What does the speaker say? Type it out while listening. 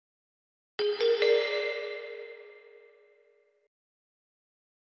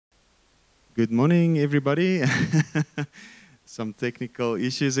Good morning, everybody. Some technical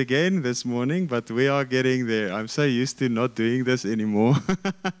issues again this morning, but we are getting there. I'm so used to not doing this anymore.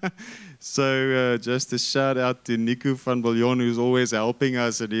 So just a shout out to Nico van Biljon, who's always helping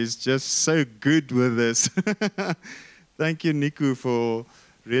us, and he's just so good with this. Thank you, Nico, for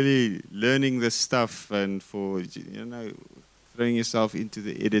really learning this stuff and for, throwing yourself into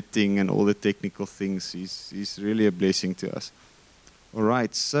the editing and all the technical things. He's really a blessing to us. All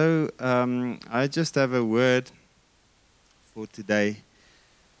right, so I just have a word for today,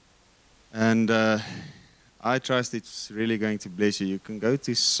 and I trust it's really going to bless you. You can go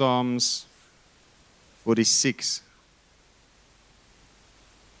to Psalms 46.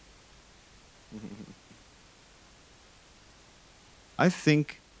 I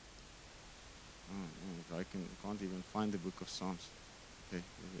think, I can't even find the book of Psalms. Okay,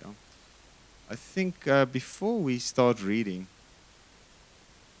 here we are. I think before we start reading,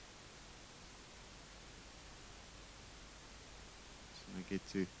 I get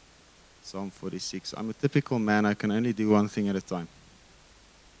to Psalm 46. I'm a typical man. I can only do one thing at a time.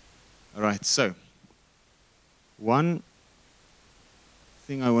 All right, so one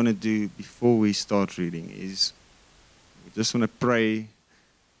thing I want to do before we start reading is I just want to pray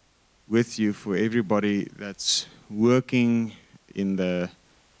with you for everybody that's working in the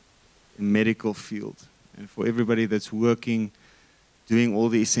medical field and for everybody that's working, doing all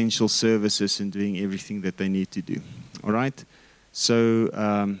the essential services and doing everything that they need to do. All right? So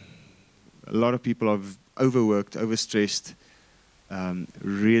a lot of people are overworked, overstressed,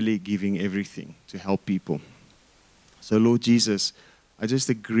 really giving everything to help people. So Lord Jesus, I just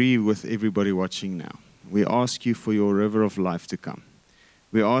agree with everybody watching now. We ask you for your river of life to come.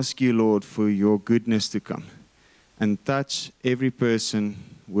 We ask you, Lord, for your goodness to come and touch every person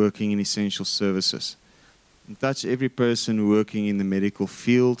working in essential services. And touch every person working in the medical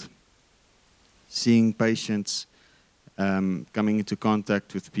field, seeing patients, coming into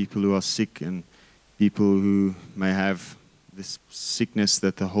contact with people who are sick and people who may have this sickness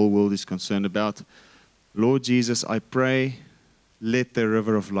that the whole world is concerned about. Lord Jesus, I pray, let the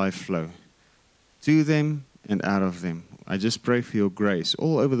river of life flow to them and out of them. I just pray for your grace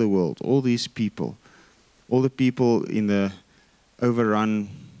all over the world, all these people, all the people in the overrun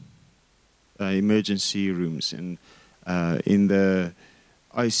emergency rooms and in the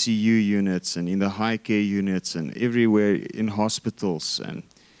ICU units and in the high care units and everywhere in hospitals and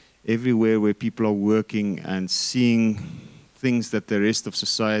everywhere where people are working and seeing things that the rest of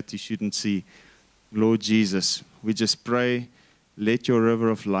society shouldn't see. Lord Jesus, we just pray, let your river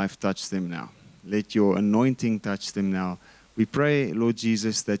of life touch them now. Let your anointing touch them now. We pray, Lord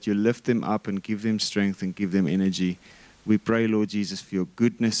Jesus, that you lift them up and give them strength and give them energy. We pray, Lord Jesus, for your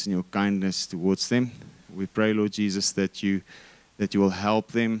goodness and your kindness towards them. We pray, Lord Jesus, that you will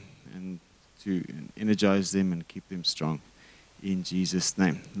help them and to energize them and keep them strong in Jesus'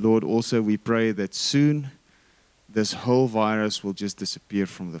 name. Lord, also we pray that soon this whole virus will just disappear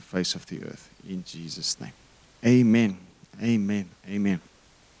from the face of the earth in Jesus' name. Amen. Amen. Amen.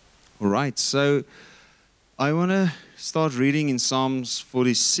 All right, so I want to start reading in Psalms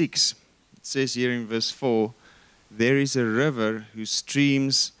 46. It says here in verse 4, there is a river whose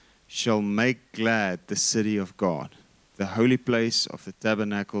streams shall make glad the city of God, the holy place of the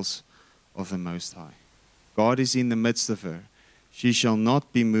tabernacles of the Most High. God is in the midst of her. She shall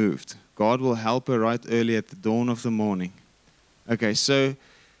not be moved. God will help her right early at the dawn of the morning. Okay, so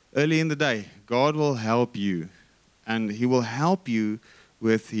early in the day, God will help you. And he will help you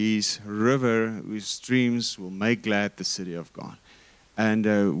with his river whose streams will make glad the city of God.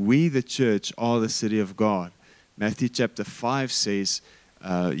 And we, the church, are the city of God. Matthew chapter 5 says,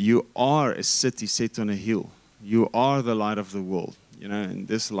 you are a city set on a hill. You are the light of the world, and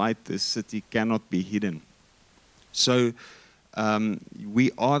this light, this city cannot be hidden. So we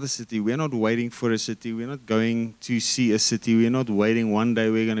are the city. We're not waiting for a city. We're not going to see a city. We're not waiting one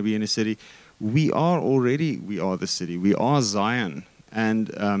day we're going to be in a city. We are the city. We are Zion.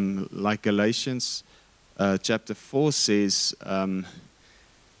 And like Galatians chapter 4 says,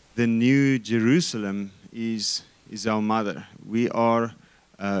 the new Jerusalem is our mother. We are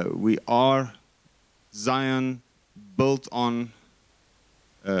Zion built on,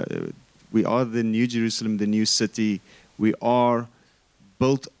 we are the new Jerusalem, the new city. We are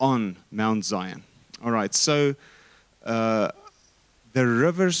built on Mount Zion. All right, so the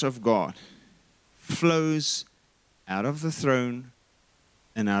rivers of God flows out of the throne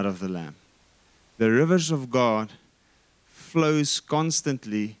and out of the Lamb. The rivers of God flows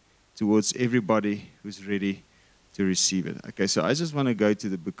constantly towards everybody who's ready to receive it. Okay, so I just want to go to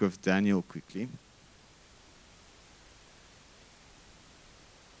the book of Daniel quickly.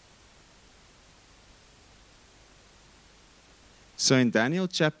 So in Daniel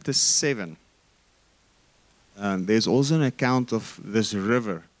chapter 7, there's also an account of this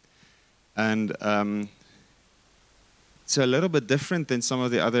river. And it's a little bit different than some of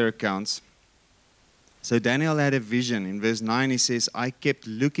the other accounts. So Daniel had a vision. In verse 9 he says, I kept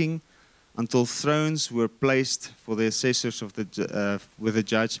looking until thrones were placed for the assessors of with the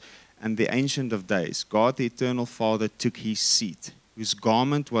judge and the Ancient of Days. God, the Eternal Father, took his seat, whose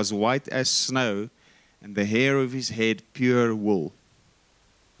garment was white as snow, and the hair of his head pure wool.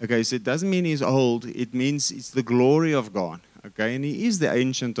 Okay, so it doesn't mean he's old. It means it's the glory of God. Okay, and he is the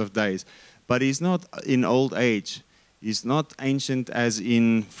Ancient of Days, but he's not in old age. He's not ancient as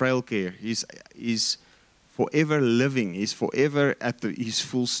in frail care. He's forever living. He's forever at his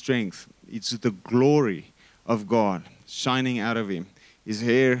full strength. It's the glory of God shining out of him. His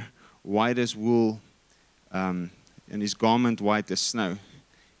hair white as wool, and his garment white as snow.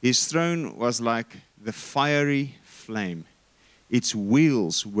 His throne was like the fiery flame. Its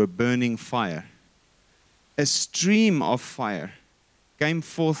wheels were burning fire. A stream of fire came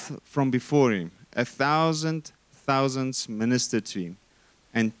forth from before him. 1,000 thousands ministered to him,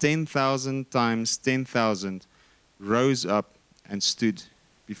 and 10,000 times 10,000 rose up and stood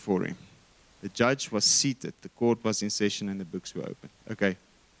before him. The judge was seated, the court was in session, and the books were open. Okay.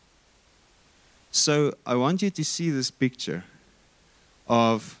 So I want you to see this picture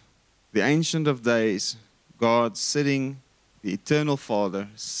of the Ancient of Days, God sitting, the Eternal Father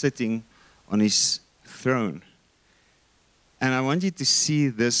sitting on his throne. And I want you to see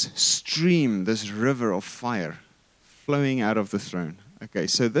this stream, this river of fire flowing out of the throne. Okay,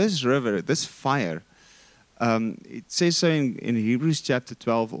 so this river, this fire, it says so in Hebrews chapter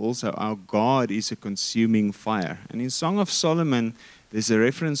 12 also, our God is a consuming fire. And in Song of Solomon, there's a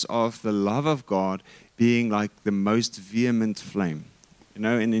reference of the love of God being like the most vehement flame. You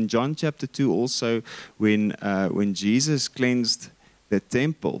know, and in John chapter 2 also, when Jesus cleansed the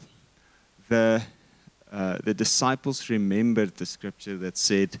temple, the disciples remembered the scripture that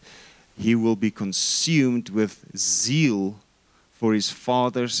said, he will be consumed with zeal for his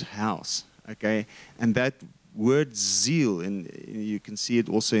Father's house. Okay, and that word zeal, and you can see it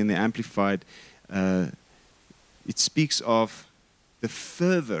also in the Amplified, it speaks of the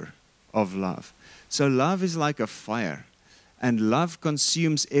fervor of love. So love is like a fire, and love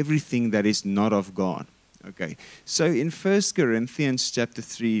consumes everything that is not of God. Okay, so in 1 Corinthians chapter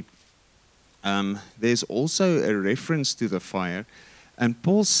 3, there's also a reference to the fire, and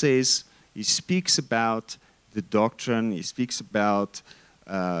Paul says, he speaks about the doctrine, he speaks about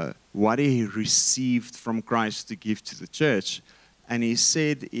what he received from Christ to give to the church. And he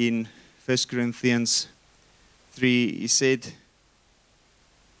said in 1 Corinthians 3, he said,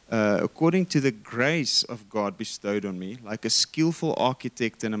 according to the grace of God bestowed on me, like a skillful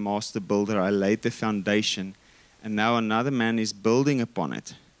architect and a master builder, I laid the foundation, and now another man is building upon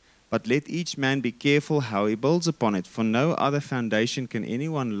it. But let each man be careful how he builds upon it, for no other foundation can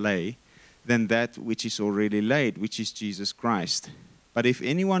anyone lay than that which is already laid, which is Jesus Christ. But if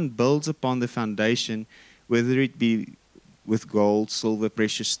anyone builds upon the foundation, whether it be with gold, silver,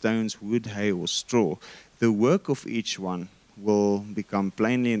 precious stones, wood, hay, or straw, the work of each one will become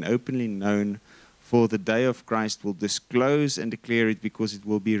plainly and openly known, for the day of Christ will disclose and declare it, because it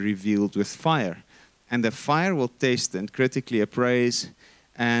will be revealed with fire. And the fire will test and critically appraise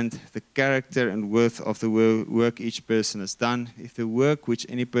and the character and worth of the work each person has done. If the work which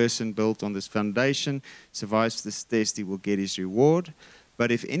any person built on this foundation survives this test, he will get his reward.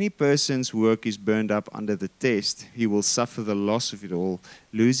 But if any person's work is burned up under the test, he will suffer the loss of it all,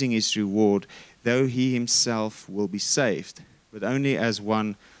 losing his reward, though he himself will be saved, but only as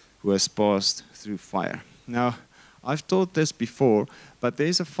one who has passed through fire. Now, I've taught this before, but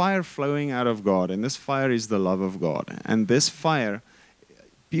there's a fire flowing out of God, and this fire is the love of God. And this fire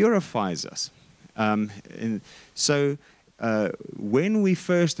purifies us. So when we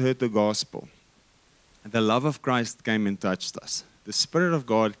first heard the gospel, the love of Christ came and touched us. The Spirit of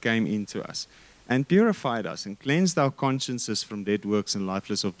God came into us and purified us and cleansed our consciences from dead works and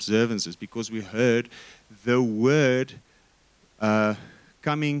lifeless observances, because we heard the word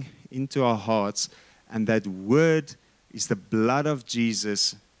coming into our hearts, and that word is the blood of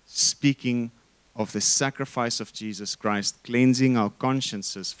Jesus, speaking of the sacrifice of Jesus Christ, cleansing our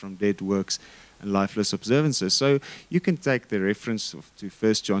consciences from dead works and lifeless observances. So you can take the reference to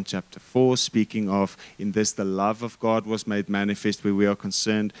 1 John chapter 4, speaking of, in this the love of God was made manifest, where we are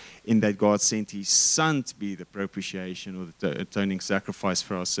concerned in that God sent his Son to be the propitiation or the atoning sacrifice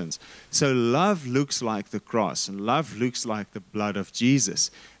for our sins. So love looks like the cross, and love looks like the blood of Jesus.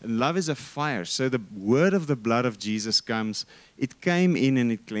 And love is a fire. So the word of the blood of Jesus comes, it came in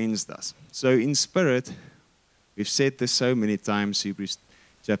and it cleansed us. So in spirit, We've said this so many times, Hebrews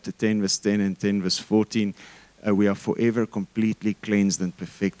chapter 10, verse 10 and 10, verse 14. We are forever completely cleansed and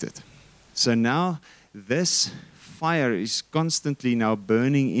perfected. So now this fire is constantly now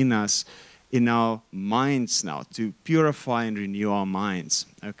burning in us, in our minds now, to purify and renew our minds,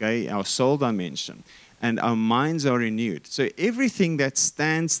 okay, our soul dimension. And our minds are renewed. So everything that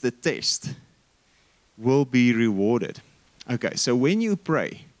stands the test will be rewarded. Okay, so when you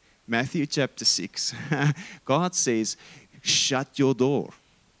pray, Matthew chapter 6, God says, shut your door.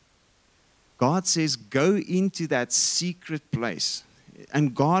 God says, go into that secret place.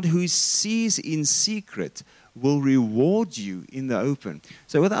 And God who sees in secret will reward you in the open.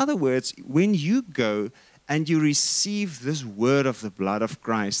 So with other words, when you go and you receive this word of the blood of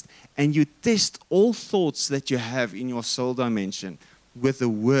Christ, and you test all thoughts that you have in your soul dimension with the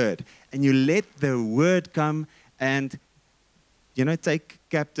word, and you let the word come and, take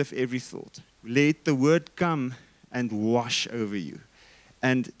captive every thought. Let the word come and wash over you.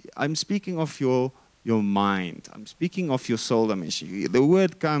 And I'm speaking of your mind. I'm speaking of your soul dimension. The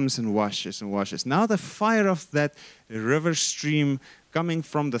word comes and washes and washes. Now the fire of that river stream coming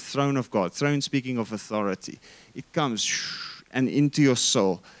from the throne of God, throne speaking of authority, it comes and into your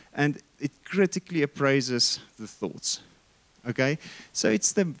soul, and it critically appraises the thoughts. Okay? So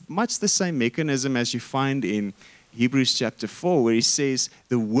it's much the same mechanism as you find in Hebrews chapter 4, where he says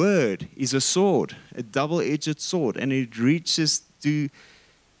the word is a sword, a double-edged sword, and it reaches to,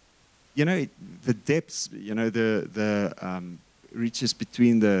 the depths, reaches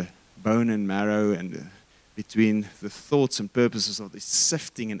between the bone and marrow, and between the thoughts and purposes of this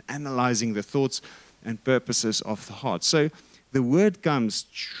sifting and analyzing the thoughts and purposes of the heart. So the word comes,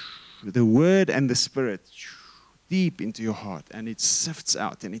 the word and the spirit, deep into your heart, and it sifts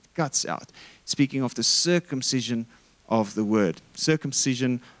out and it cuts out. Speaking of the circumcision of the word,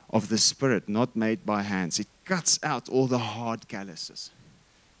 circumcision of the spirit, not made by hands. It cuts out all the hard calluses.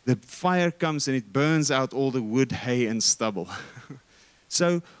 The fire comes and it burns out all the wood, hay, and stubble.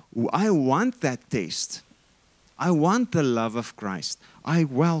 So I want that taste. I want the love of Christ. I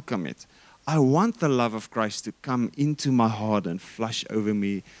welcome it. I want the love of Christ to come into my heart and flush over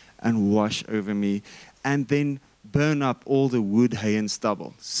me and wash over me, and then burn up all the wood, hay, and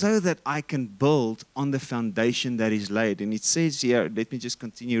stubble, so that I can build on the foundation that is laid. And it says here, let me just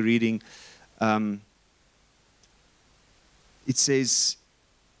continue reading. It says,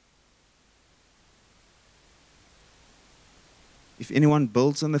 if anyone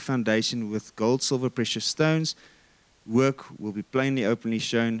builds on the foundation with gold, silver, precious stones, work will be plainly, openly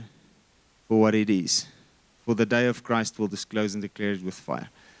shown for what it is. For the day of Christ will disclose and declare it with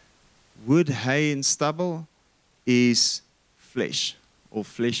fire. Wood, hay, and stubble is flesh. Or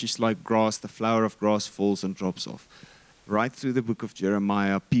flesh is like grass. The flower of grass falls and drops off. Right through the book of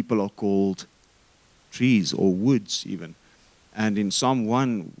Jeremiah, people are called trees or woods even. And in Psalm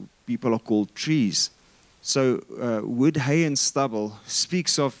 1, people are called trees. So wood, hay, and stubble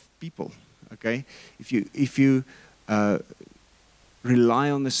speaks of people. Okay, if you rely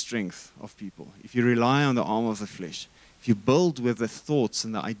on the strength of people, if you rely on the arm of the flesh, if you build with the thoughts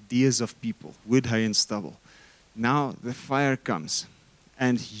and the ideas of people, wood, hay, and stubble, now the fire comes,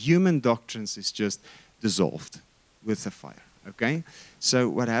 and human doctrines is just dissolved with the fire. Okay, so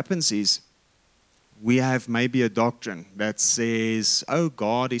what happens is, we have maybe a doctrine that says, oh,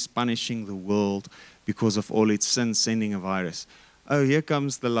 God is punishing the world because of all its sin, sending a virus. Oh, here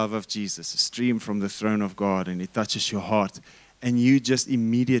comes the love of Jesus, a stream from the throne of God, and it touches your heart. And you just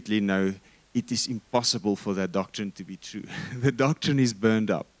immediately know it is impossible for that doctrine to be true. The doctrine is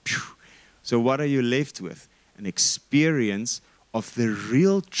burned up. So what are you left with? An experience of the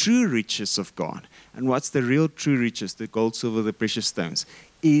real true riches of God. And what's the real true riches? The gold, silver, the precious stones.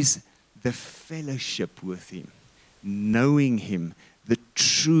 Is the fellowship with Him, knowing Him, the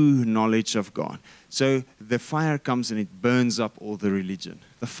true knowledge of God. So the fire comes and it burns up all the religion.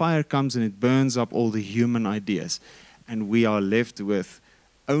 The fire comes and it burns up all the human ideas. And we are left with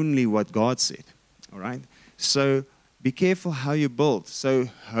only what God said. All right? So be careful how you build. So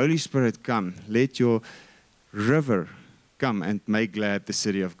Holy Spirit, come. Let your river come and make glad the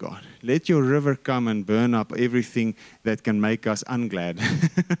city of God. Let your river come and burn up everything that can make us unglad.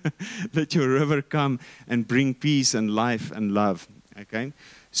 Let your river come and bring peace and life and love. Okay?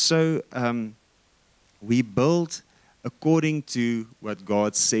 So we build according to what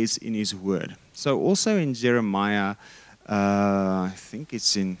God says in His Word. So also in Jeremiah, I think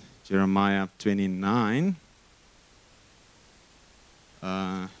it's in Jeremiah 29.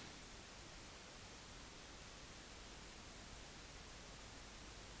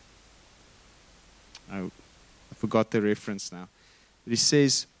 I forgot the reference now. But He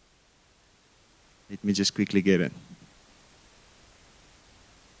says, Let me just quickly get it.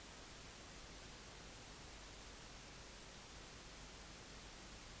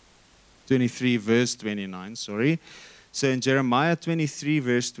 23 verse 29, sorry. So in Jeremiah 23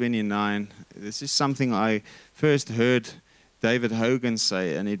 verse 29, this is something I first heard David Hogan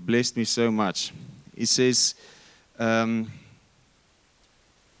say, and it blessed me so much. He says,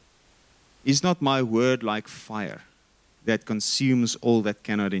 is not my word like fire that consumes all that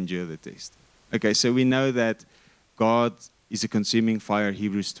cannot endure the test? Okay, so we know that God is a consuming fire,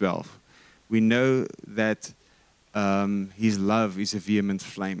 Hebrews 12. We know that His love is a vehement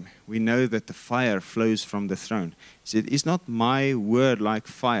flame. We know that the fire flows from the throne. He said, is not my word like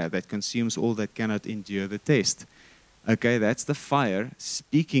fire that consumes all that cannot endure the test? Okay, that's the fire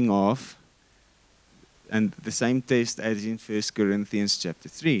speaking of, and the same test as in 1 Corinthians chapter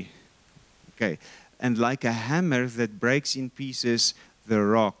 3. Okay, and like a hammer that breaks in pieces the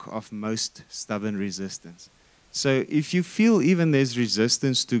rock of most stubborn resistance. So if you feel even there's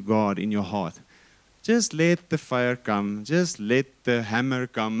resistance to God in your heart, just let the fire come, just let the hammer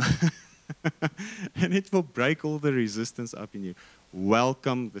come, and it will break all the resistance up in you.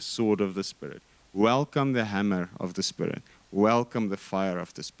 Welcome the sword of the Spirit. Welcome the hammer of the Spirit. Welcome the fire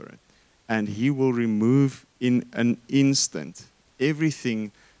of the Spirit. And He will remove in an instant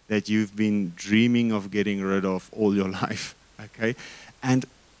everything that you've been dreaming of getting rid of all your life. Okay? And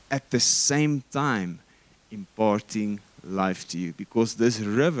at the same time, imparting life to you. Because this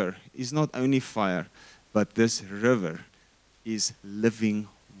river is not only fire, but this river is living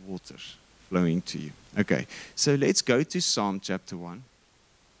water flowing to you. Okay, so let's go to Psalm chapter 1.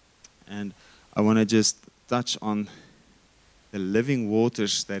 And I want to just touch on the living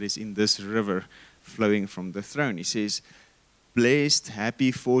waters that is in this river flowing from the throne. He says, blessed, happy,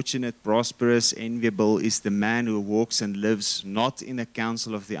 fortunate, prosperous, enviable is the man who walks and lives not in the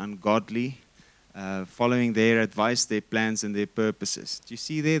counsel of the ungodly, following their advice, their plans, and their purposes. Do you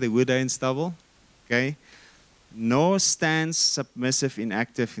see there the widow and stubble? Okay. Nor stands submissive,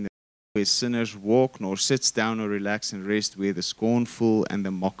 inactive in the where sinners walk, nor sits down or relax and rest where the scornful and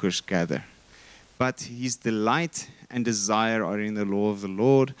the mockers gather. But his delight and desire are in the law of the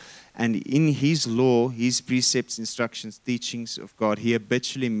Lord, and in His law, His precepts, instructions, teachings of God, he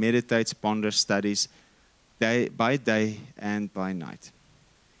habitually meditates, ponders, studies day by day and by night.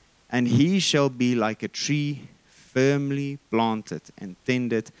 And he shall be like a tree firmly planted and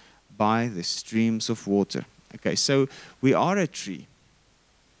tended by the streams of water. Okay, so we are a tree.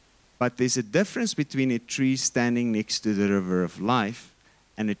 But there's a difference between a tree standing next to the river of life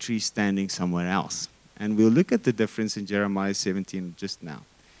and a tree standing somewhere else. And we'll look at the difference in Jeremiah 17 just now.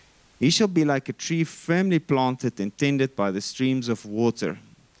 He shall be like a tree firmly planted and tended by the streams of water,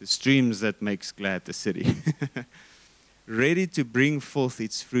 the streams that makes glad the city, ready to bring forth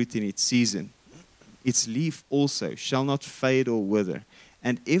its fruit in its season. Its leaf also shall not fade or wither,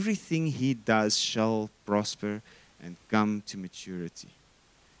 and everything he does shall prosper and come to maturity.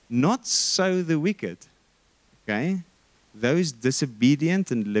 Not so the wicked, okay? Those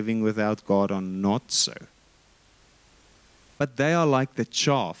disobedient and living without God are not so. But they are like the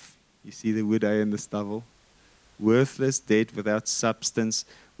chaff. You see the widow and the stubble? Worthless, dead, without substance,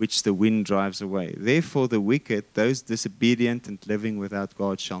 which the wind drives away. Therefore the wicked, those disobedient and living without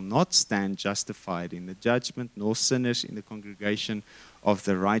God, shall not stand justified in the judgment, nor sinners in the congregation of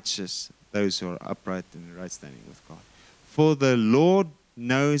the righteous, those who are upright in the right standing with God. For the Lord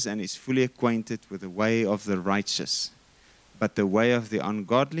knows and is fully acquainted with the way of the righteous, but the way of the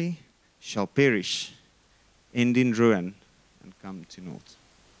ungodly shall perish, end in ruin, and come to naught.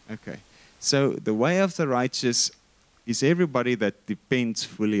 Okay, so the way of the righteous is everybody that depends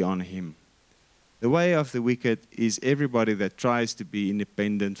fully on Him. The way of the wicked is everybody that tries to be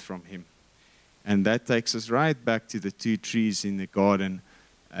independent from Him. And that takes us right back to the two trees in the garden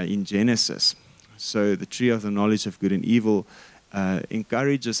in Genesis. So the tree of the knowledge of good and evil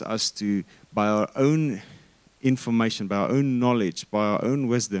encourages us to, by our own information, by our own knowledge, by our own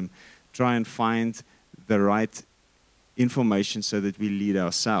wisdom, try and find the right information so that we lead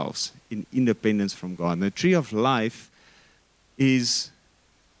ourselves in independence from God. And the tree of life is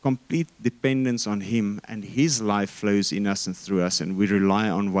complete dependence on Him, and His life flows in us and through us, and we rely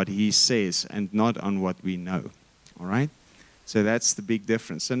on what He says and not on what we know. All right? So that's the big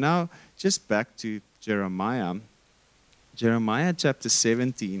difference. So now, just back to Jeremiah. Jeremiah chapter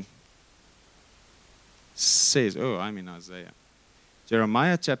 17 says, I'm in Isaiah.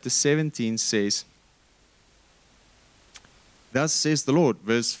 Jeremiah chapter 17 says, thus says the Lord,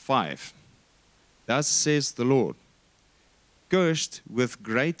 verse 5. Thus says the Lord, cursed with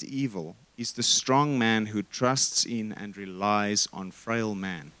great evil is the strong man who trusts in and relies on frail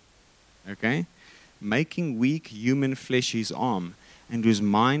man. Okay? making weak human flesh his arm, and whose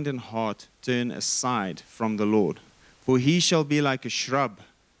mind and heart turn aside from the Lord. For he shall be like a shrub,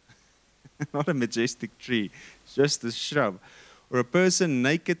 not a majestic tree, just a shrub, or a person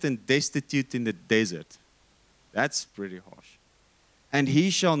naked and destitute in the desert. That's pretty harsh. And he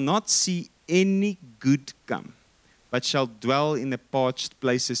shall not see any good come, but shall dwell in the parched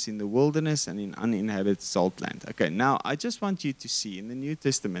places in the wilderness and in uninhabited salt land. Okay, now I just want you to see in the New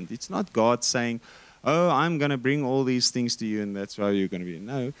Testament, it's not God saying, oh, I'm going to bring all these things to you and that's how you're going to be.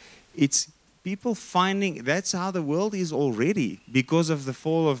 No, it's people finding that's how the world is already because of the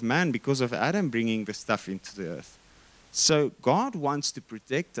fall of man, because of Adam bringing the stuff into the earth. So God wants to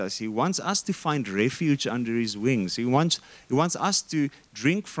protect us. He wants us to find refuge under his wings. He wants us to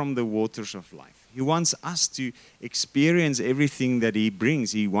drink from the waters of life. He wants us to experience everything that he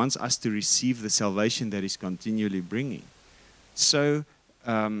brings. He wants us to receive the salvation that he's continually bringing. So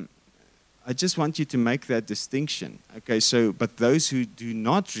I just want you to make that distinction. Okay, so, but those who do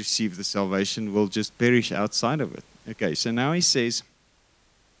not receive the salvation will just perish outside of it. Okay, so now he says,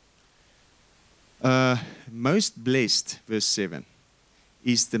 most blessed, verse 7,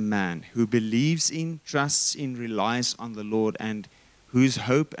 is the man who believes in, trusts in, relies on the Lord, and whose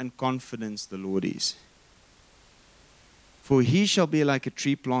hope and confidence the Lord is. For he shall be like a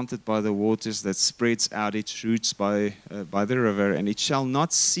tree planted by the waters that spreads out its roots by the river, and it shall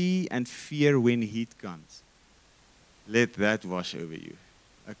not see and fear when heat comes. Let that wash over you.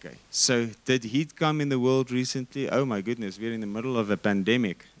 Okay, so did heat come in the world recently? Oh my goodness, we're in the middle of a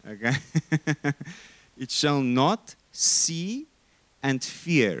pandemic. Okay, it shall not see and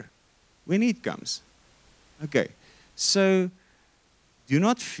fear when heat comes. Okay, so do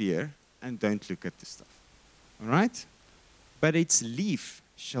not fear and don't look at the stuff. All right? But its leaf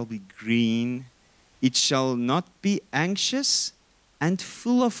shall be green. It shall not be anxious and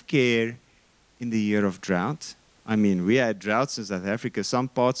full of care in the year of drought. I mean, we had droughts in South Africa. Some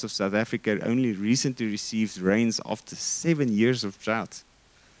parts of South Africa only recently received rains after 7 years of drought.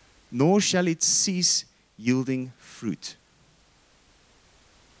 Nor shall it cease yielding fruit.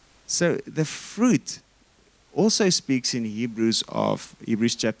 So the fruit also speaks in Hebrews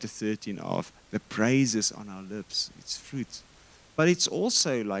chapter 13 of the praises on our lips. It's fruit. But it's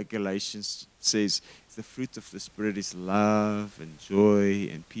also, like Galatians says, the fruit of the Spirit is love and joy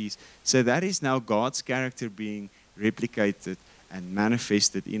and peace. So that is now God's character being replicated and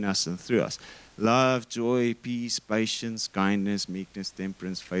manifested in us and through us. Love, joy, peace, patience, kindness, meekness,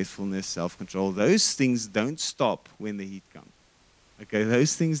 temperance, faithfulness, self-control. Those things don't stop when the heat comes. Okay,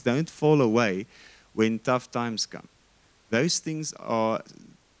 those things don't fall away when tough times come. Those things are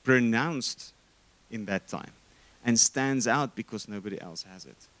pronounced in that time and stands out because nobody else has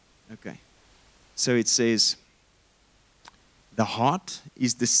it. Okay. So it says, the heart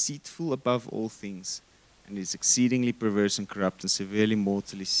is deceitful above all things and is exceedingly perverse and corrupt and severely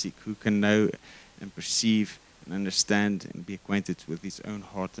mortally sick. Who can know and perceive and understand and be acquainted with his own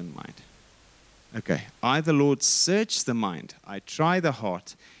heart and mind? Okay. I, the Lord, search the mind. I try the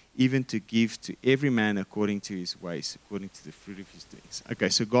heart, even to give to every man according to his ways, according to the fruit of his doings. Okay,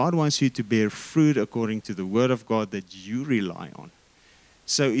 so God wants you to bear fruit according to the word of God that you rely on.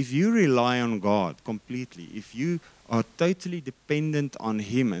 So if you rely on God completely, if you are totally dependent on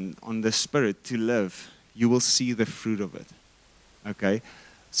him and on the Spirit to live, you will see the fruit of it. Okay?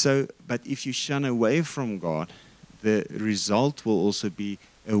 So, but if you shun away from God, the result will also be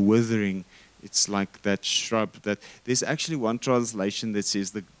a withering. It's like that shrub that there's actually one translation that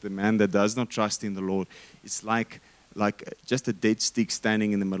says the man that does not trust in the Lord is like just a dead stick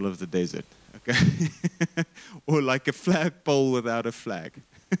standing in the middle of the desert. Okay? Or like a flagpole without a flag.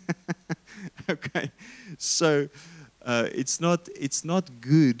 Okay? So it's not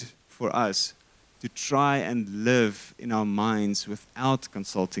good for us to try and live in our minds without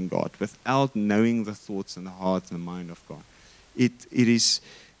consulting God, without knowing the thoughts and the heart and the mind of God. It is.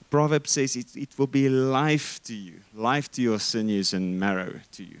 Proverbs says it will be life to you, life to your sinews and marrow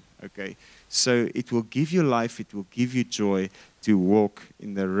to you. Okay, so it will give you life, it will give you joy to walk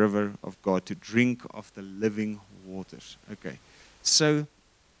in the river of God, to drink of the living waters. Okay, so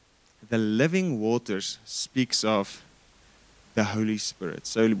the living waters speaks of the Holy Spirit.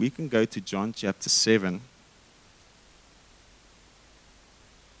 So we can go to John chapter 7.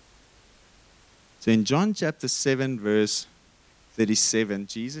 So in John chapter 7, verse 37,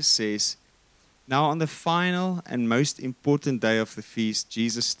 Jesus says, now on the final and most important day of the feast,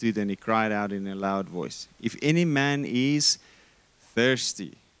 Jesus stood and he cried out in a loud voice, if any man is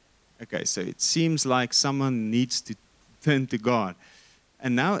thirsty. Okay, so it seems like someone needs to turn to God.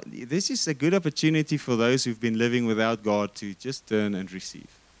 And now this is a good opportunity for those who've been living without God to just turn and receive.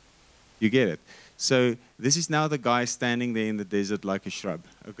 You get it? So this is now the guy standing there in the desert like a shrub.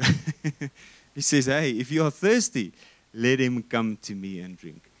 Okay? He says, hey, if you are thirsty, let him come to me and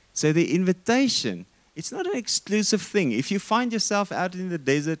drink. So the invitation, it's not an exclusive thing. If you find yourself out in the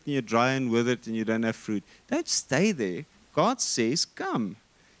desert and you're dry and withered and you don't have fruit, don't stay there. God says, come.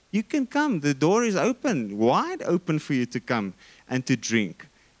 You can come. The door is open, wide open for you to come and to drink.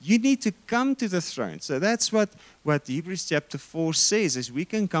 You need to come to the throne. So that's what Hebrews chapter 4 says, is we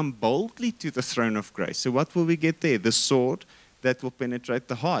can come boldly to the throne of grace. So what will we get there? The sword that will penetrate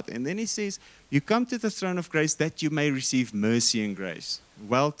the heart. And then he says, you come to the throne of grace that you may receive mercy and grace.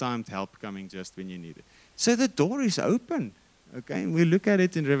 Well-timed help coming just when you need it. So the door is open. Okay, and we'll look at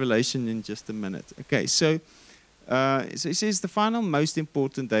it in Revelation in just a minute. Okay, so he says, the final most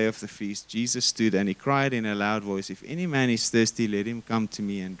important day of the feast, Jesus stood and he cried in a loud voice, if any man is thirsty, let him come to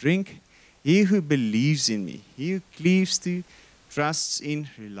me and drink. He who believes in me, he who cleaves to, trusts in,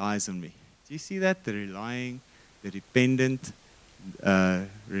 relies on me. Do you see that? The relying, the dependent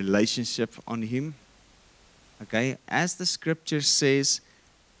relationship on him. Okay, as the scripture says,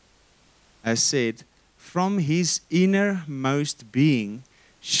 has said, from his innermost being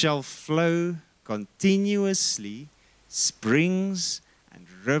shall flow continuously springs and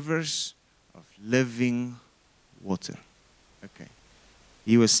rivers of living water. Okay.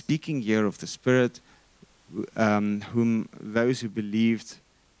 He was speaking here of the Spirit, whom those who believed,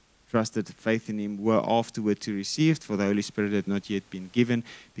 trusted, faith in him, were afterward to receive, for the Holy Spirit had not yet been given,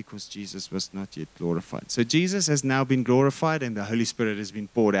 because Jesus was not yet glorified. So Jesus has now been glorified, and the Holy Spirit has been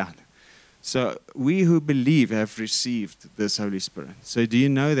poured out. So we who believe have received this Holy Spirit. So do you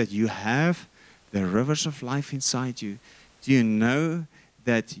know that you have the rivers of life inside you? Do you know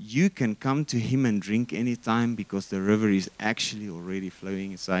that you can come to him and drink anytime, because the river is actually already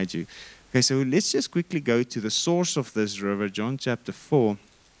flowing inside you? Okay, so let's just quickly go to the source of this river, John chapter 4.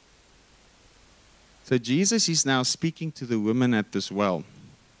 So Jesus is now speaking to the woman at this well.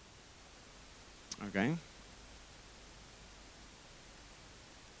 Okay.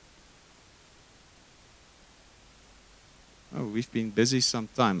 Oh, we've been busy some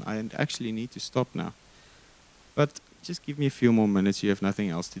time. I actually need to stop now. But just give me a few more minutes. You have nothing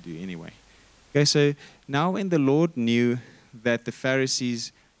else to do anyway. Okay, so now when the Lord knew that the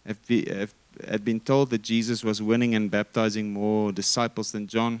Pharisees had been told that Jesus was winning and baptizing more disciples than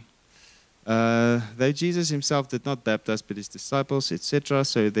John, though Jesus himself did not baptize but his disciples, etc.,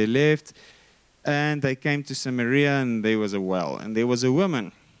 so they left and they came to Samaria, and there was a well, and there was a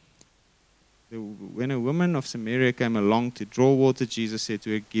woman. When a woman of Samaria came along to draw water, Jesus said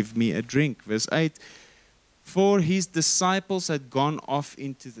to her, give me a drink. Verse 8, for his disciples had gone off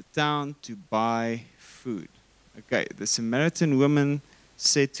into the town to buy food. Okay, the Samaritan woman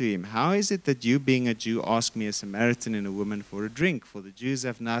said to him, how is it that you, being a Jew, ask me, a Samaritan, and a woman, for a drink? For the Jews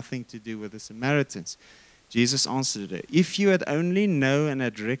have nothing to do with the Samaritans. Jesus answered her, if you had only known and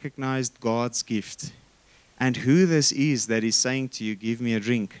had recognized God's gift, and who this is that is saying to you, give me a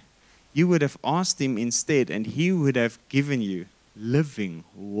drink, you would have asked him instead, and he would have given you living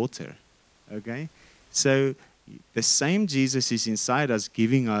water. Okay? So the same Jesus is inside us,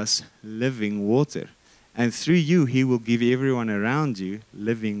 giving us living water. And through you, he will give everyone around you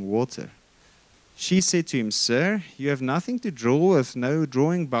living water. She said to him, sir, you have nothing to draw with, no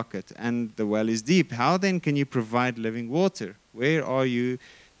drawing bucket, and the well is deep. How then can you provide living water? Where do you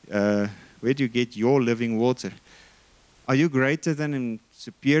get your living water? Are you greater than and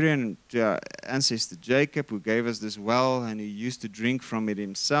superior to our ancestor Jacob, who gave us this well, and who used to drink from it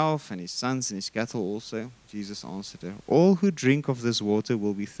himself, and his sons and his cattle also? Jesus answered her, all who drink of this water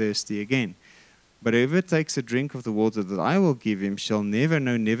will be thirsty again. But whoever takes a drink of the water that I will give him shall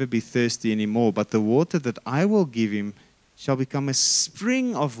never be thirsty anymore. But the water that I will give him shall become a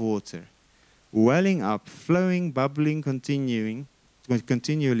spring of water, welling up, flowing, bubbling,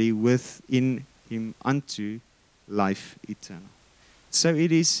 continually within him unto life eternal. So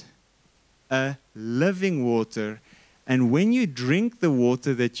it is a living water, and when you drink the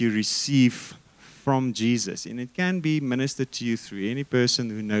water that you receive from Jesus, and it can be ministered to you through any person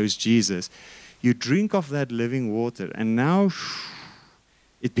who knows Jesus, you drink of that living water, and now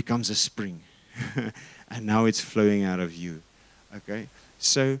it becomes a spring, and now it's flowing out of you. Okay,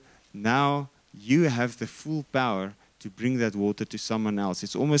 so now you have the full power to bring that water to someone else.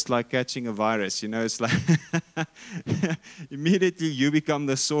 It's almost like catching a virus, you know, it's like immediately you become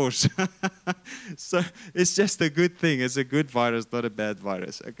the source. So it's just a good thing. It's a good virus, not a bad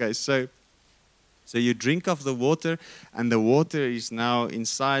virus. Okay, so you drink of the water, and the water is now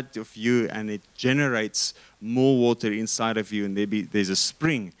inside of you, and it generates more water inside of you, and there's a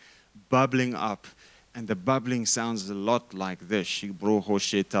spring bubbling up. And the bubbling sounds a lot like this. And the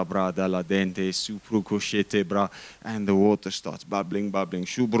water starts bubbling, bubbling.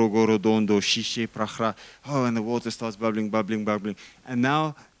 Oh, and the water starts bubbling, bubbling, bubbling. And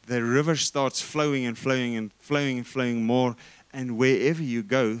now the river starts flowing and flowing and flowing and flowing more. And wherever you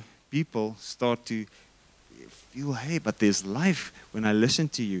go, people start to feel, hey, but there's life when I listen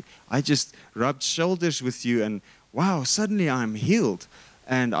to you. I just rubbed shoulders with you and wow, suddenly I'm healed.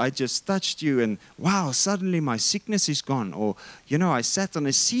 And I just touched you and wow, suddenly my sickness is gone. Or, I sat on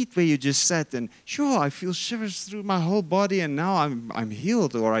a seat where you just sat and sure, I feel shivers through my whole body and now I'm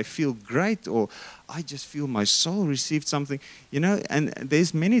healed, or I feel great, or I just feel my soul received something. And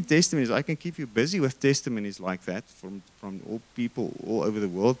there's many testimonies. I can keep you busy with testimonies like that from all people all over the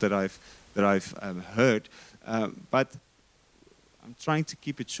world that I've heard. But I'm trying to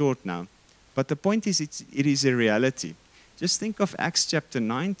keep it short now. But the point is, it is a reality. Just think of Acts chapter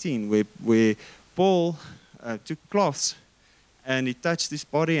 19, where Paul took cloths and he touched his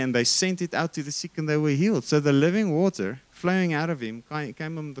body and they sent it out to the sick and they were healed. So the living water flowing out of him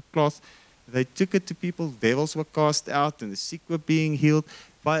came on the cloth. They took it to people, devils were cast out and the sick were being healed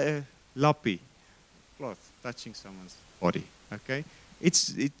by a lappy cloth touching someone's body. Okay?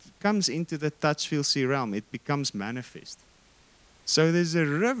 It comes into the touch, feel, see realm. It becomes manifest. So there's a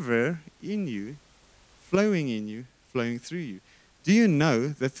river in you, flowing in you, flowing through you. Do you know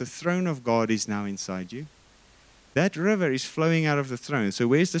that the throne of God is now inside you? That river is flowing out of the throne. So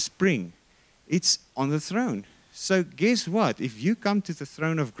where's the spring? It's on the throne. So guess what? If you come to the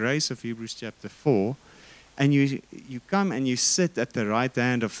throne of grace of Hebrews chapter 4, and you come and you sit at the right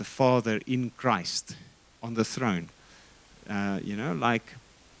hand of the Father in Christ on the throne, like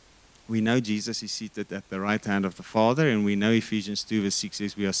we know Jesus is seated at the right hand of the Father, and we know Ephesians 2 verse 6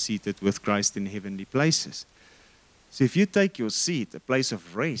 says we are seated with Christ in heavenly places. So if you take your seat, a place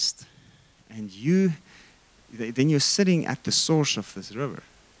of rest, and then you're sitting at the source of this river.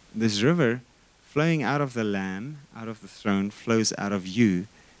 This river flowing out of the Lamb, out of the throne, flows out of you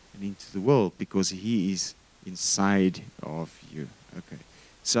and into the world because He is inside of you. Okay.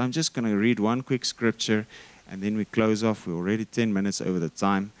 So I'm just going to read one quick scripture and then we close off. We're already 10 minutes over the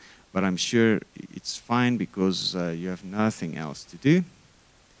time, but I'm sure it's fine because you have nothing else to do.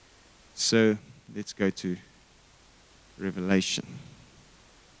 So let's go to Revelation.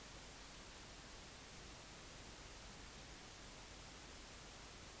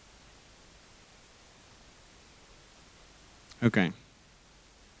 Okay.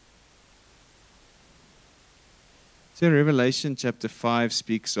 So Revelation chapter 5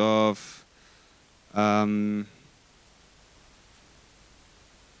 speaks of verse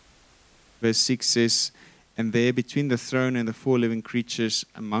 6 says, and there between the throne and the four living creatures,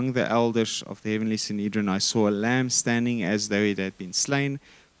 among the elders of the heavenly Sanhedrin, I saw a lamb standing as though it had been slain,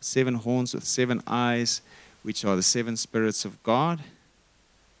 with 7 horns, with 7 eyes, which are the 7 spirits of God.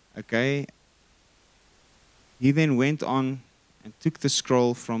 Okay. He then went on and took the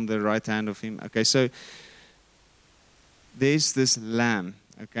scroll from the right hand of him. Okay, so there's this lamb.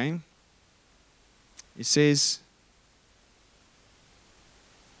 Okay. It says,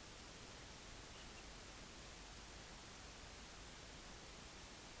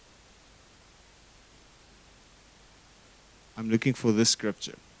 I'm looking for this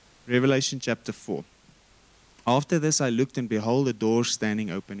scripture. Revelation chapter 4. After this I looked, and behold, a door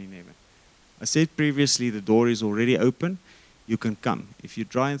standing open in heaven. I said previously the door is already open. You can come. If you're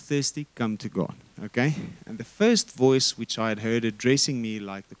dry and thirsty, come to God. Okay? And the first voice which I had heard addressing me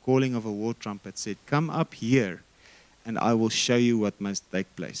like the calling of a war trumpet said, come up here, and I will show you what must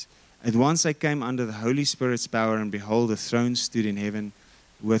take place. At once I came under the Holy Spirit's power, and behold, a throne stood in heaven,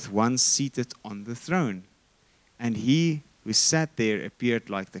 with one seated on the throne. And he who sat there appeared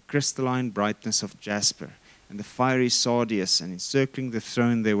like the crystalline brightness of jasper and the fiery sardius, and encircling the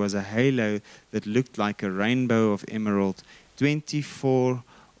throne there was a halo that looked like a rainbow of emerald. 24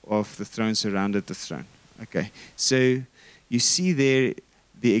 of the thrones surrounded the throne. Okay, so you see there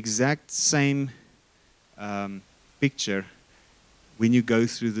the exact same picture when you go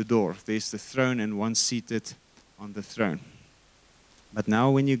through the door. There's the throne and one seated on the throne. But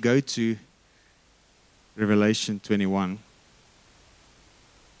now when you go to Revelation 21,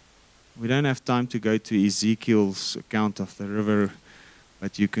 we don't have time to go to Ezekiel's account of the river,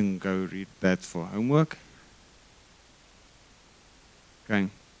 but you can go read that for homework. Okay.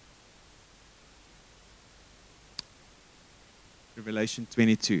 Revelation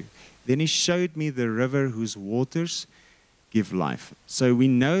 22. Then he showed me the river whose waters give life. So we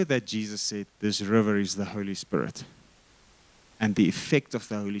know that Jesus said this river is the Holy Spirit and the effect of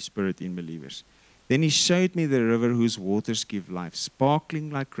the Holy Spirit in believers. Then he showed me the river whose waters give life, sparkling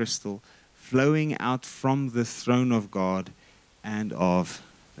like crystal, flowing out from the throne of God and of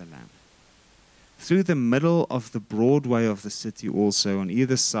the Lamb. Through the middle of the broad way of the city also, on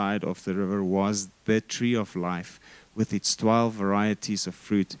either side of the river, was the tree of life, with its 12 varieties of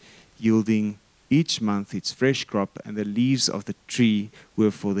fruit, yielding each month its fresh crop, and the leaves of the tree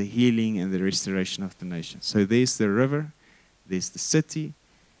were for the healing and the restoration of the nation. So there's the river, there's the city,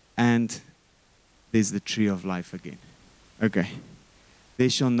 and there's the tree of life again. Okay. There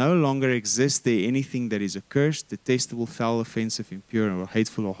shall no longer exist there anything that is accursed, detestable, foul, offensive, impure, or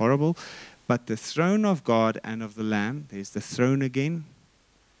hateful, or horrible. But the throne of God and of the Lamb, there's the throne again,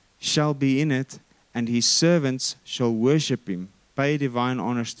 shall be in it, and his servants shall worship him, pay divine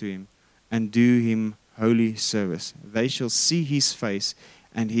honors to him, and do him holy service. They shall see his face,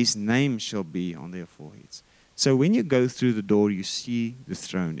 and his name shall be on their foreheads. So when you go through the door, you see the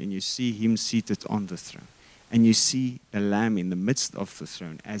throne, and you see him seated on the throne. And you see the Lamb in the midst of the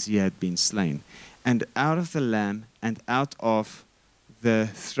throne as he had been slain. And out of the Lamb and out of the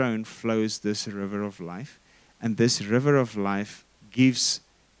throne flows this river of life. And this river of life gives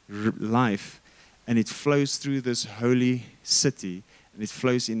life. And it flows through this holy city. And it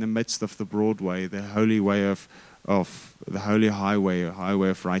flows in the midst of the broad way, the holy way of the holy highway, or highway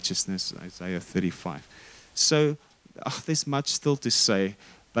of righteousness, Isaiah 35. So there's much still to say,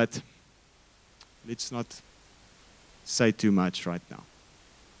 but let's not say too much right now.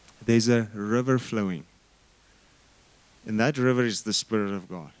 There's a river flowing. And that river is the Spirit of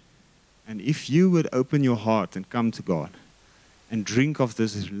God. And if you would open your heart and come to God and drink of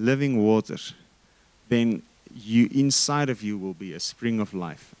this living water, then inside of you will be a spring of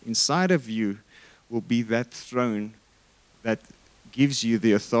life. Inside of you will be that throne that gives you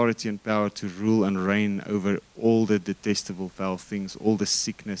the authority and power to rule and reign over all the detestable, foul things, all the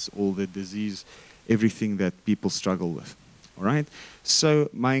sickness, all the disease, everything that people struggle with. All right? So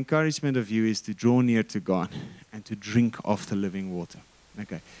my encouragement of you is to draw near to God and to drink of the living water.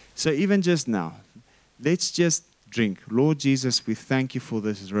 Okay. So even just now, let's just drink. Lord Jesus, we thank you for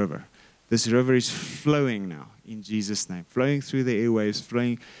this river. This river is flowing now in Jesus' name, flowing through the airwaves,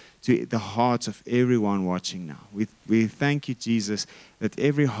 flowing to the hearts of everyone watching now. We thank you, Jesus, that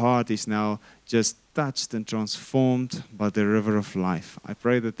every heart is now just touched and transformed by the river of life. I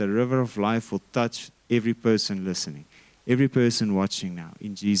pray that the river of life will touch every person listening, every person watching now,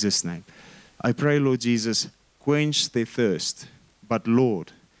 in Jesus' name. I pray, Lord Jesus, quench their thirst, but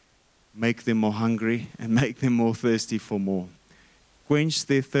Lord, make them more hungry and make them more thirsty for more. Quench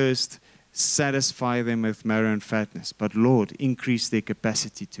their thirst, satisfy them with marrow and fatness, but Lord, increase their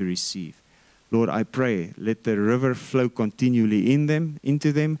capacity to receive. Lord, I pray, let the river flow continually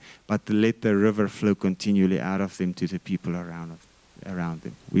into them, but let the river flow continually out of them to the people around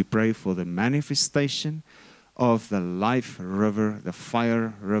them. We pray for the manifestation of the life river, the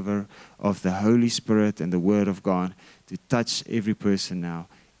fire river of the Holy Spirit and the Word of God to touch every person now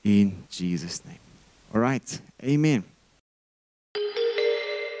in Jesus' name. All right. Amen.